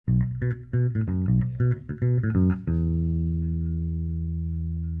I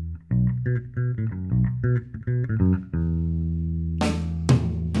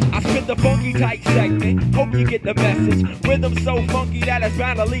spit the funky tight segment, hope you get the message. Rhythm so funky that it's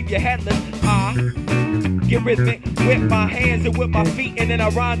bound to leave you headless. Get rhythmic with my hands and with my feet, and then I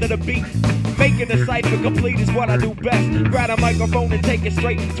rhyme to the beat. Making the cipher complete is what I do best. Grab a microphone and take it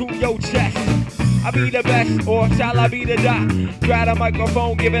straight to your chest. I be the best, or shall I be the dot? Grab a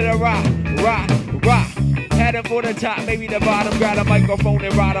microphone, give it a rock, rock, rock. Heading for the top, maybe the bottom. Grab a microphone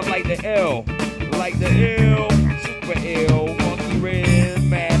and ride 'em like the ill. Like the ill, super ill, funky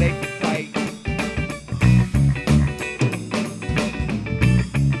rhythmatic tight.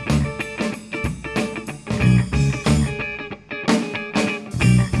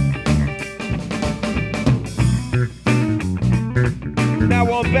 Now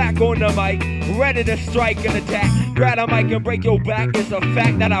I'm back on the mic, ready to strike and attack. Grab a mic and break your back. It's a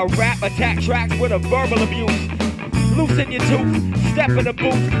fact that I rap, attack tracks with a verbal abuse. Loosen your tooth, step in the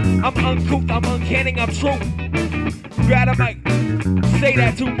booth. I'm uncouth, I'm uncanny, I'm true. Grab a mic, say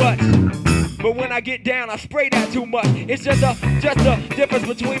that too much. But when I get down, I spray that too much. It's just a difference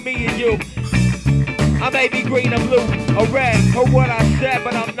between me and you. I may be green or blue or red or what I said,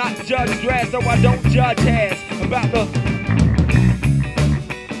 but I'm not Judge Dredd, so I don't judge heads about the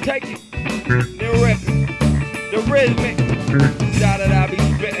take it, the rhythmic. Shout it, I be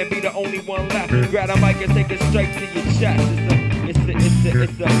spitting, be the only one left. Grab a mic and take it straight to your chest. It's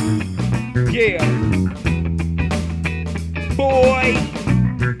a, yeah. Boy.